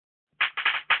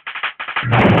Yeah,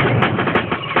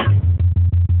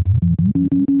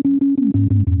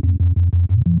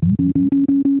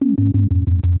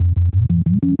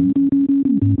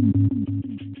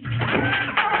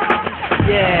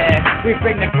 we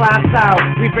bring the class out,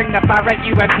 we bring the Barrett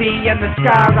UMP and the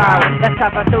scar out. Let's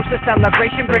have a social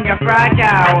celebration, bring a frag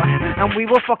out, and we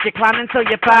will fuck your clan until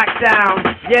you back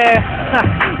down. Yeah,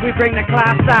 we bring the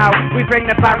class out, we bring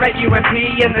the Barrett UMP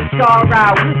and the scar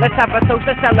out. Let's have a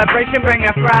social celebration, bring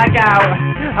a frag out,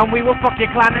 and we will fuck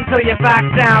your clan until you back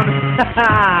down.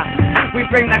 We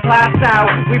bring the class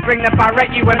out, we bring the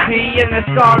Barrett UMP and the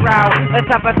scar out. Let's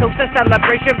have a social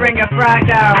celebration, bring a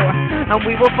frag out, and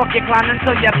we will fuck your clan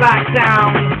until you back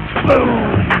down.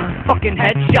 Boom! Fucking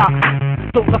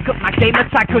headshot. Don't look at my gamer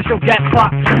tag cause you'll get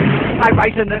fucked. I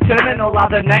rise in the terminal are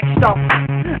the next stop.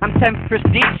 I'm 10th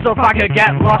prestige so if I could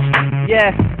get lost.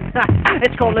 Yeah,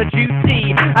 it's Call of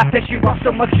Duty. I piss you off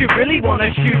so much you really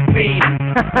wanna shoot me.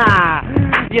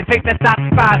 You think that that's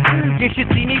bad? You should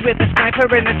see me with a sniper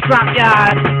in a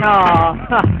scrapyard. Oh,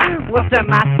 what's the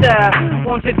matter?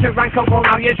 Wanted to rank up, well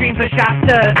now your dreams are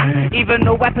shattered. Even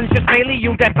though weapons just melee,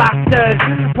 you get bastard.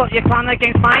 Put your clan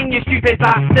against mine, you stupid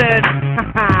bastard.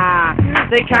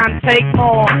 They can't take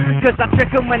more, cause I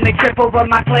trick them when they trip over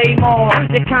my claymore.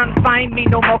 They can't find me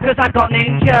no more cause I got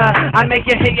ninja. I make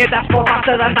you hit your dashboard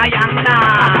faster than Diana.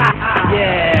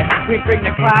 Yeah, we bring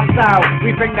the class out,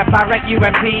 we bring the Barrett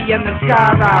UMP and the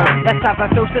scar out. Let's have a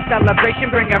social celebration,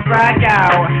 bring a frag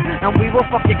out, and we will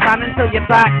fuck your clan until you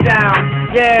back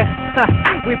down. Yeah,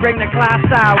 we bring the class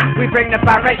out, we bring the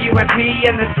Barrett UMP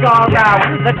and the scar out.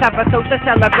 Let's have a social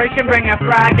celebration, bring a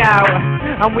frag out,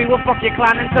 and we will fuck your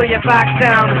clan until you back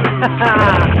down.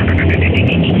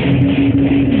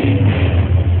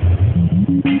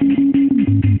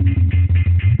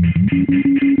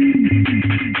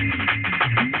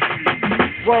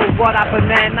 Whoa, what happened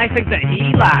then? I think that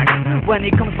he lagged. When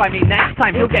he comes by me next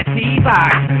time, he'll get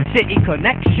teabagged. City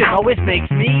connection always makes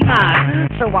me mad,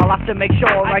 so I'll have to make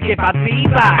sure I give bad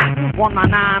feedback. One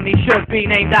man army should be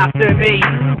named after me.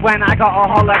 When I got a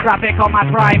holographic on my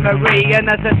primary, and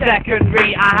as a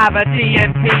secondary, I have a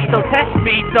TNT. So test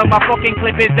me till my fucking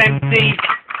clip is empty.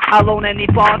 I'll own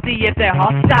anybody if they're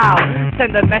hostile.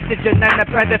 Send a message and then the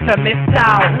predator missed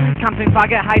out. Camping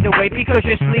faggot, hide away because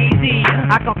you're sleazy.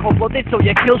 I got cold-blooded so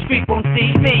your kill streak won't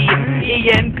see me.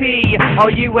 EMP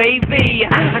or UAV,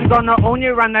 I'm gonna own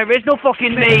you and there is no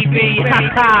fucking maybe.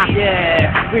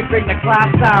 Yeah, we bring the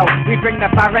class out, we bring the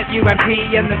Barrett UMP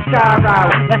and the scar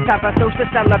out. Let's have a social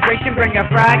celebration, bring a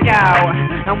frag out,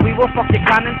 and we will fuck your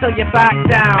clan until you back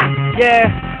down. Yeah,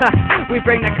 we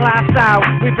bring the class out,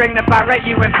 we bring the Barrett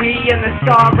UMP and the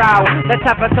scar out. Let's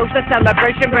have a social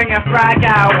celebration, bring a frag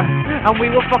out, and we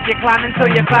will fuck your clan until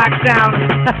you back down.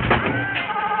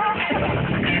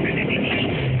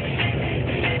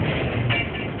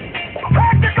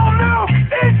 Practical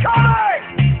nuke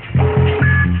incoming!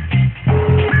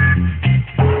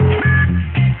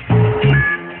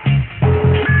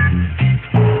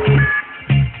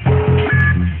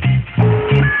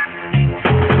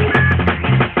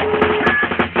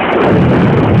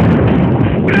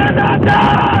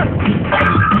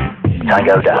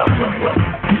 Tango down.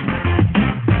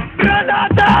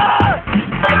 Granada!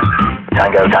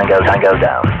 Tango, tango, tango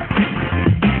down.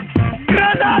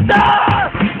 Granada!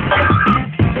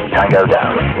 Tango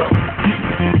down.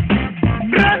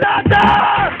 Granada!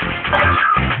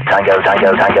 Tango,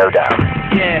 tango, tango down.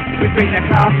 Yeah, we bring the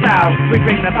class out, we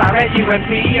bring the Barrett UMP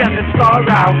and the scar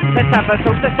out. Let's have a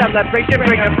social celebration,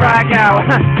 bring a frag out,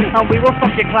 and we will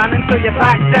fuck your clan until you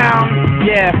back down.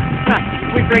 Yeah,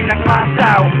 we bring the class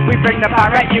out, we bring the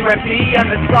Barrett UMP and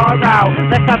the scar out.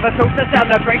 Let's have a social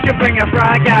celebration, bring a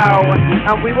frag out,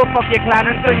 and we will fuck your clan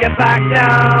until you back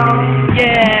down.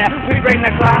 Yeah, we bring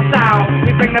the class out,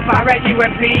 we bring the Barrett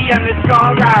UMP and the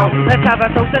scar out. Let's have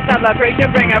a social celebration,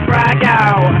 bring a frag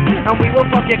out, and we will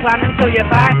fuck your clan until you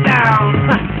back down.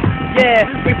 Yeah,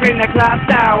 we bring the class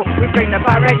out, we bring the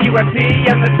Barrett UMP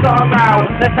and the scar out.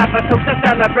 Let's have a social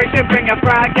celebration, bring a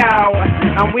frag out,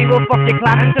 and we will fuck your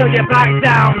clan until you back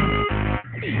down.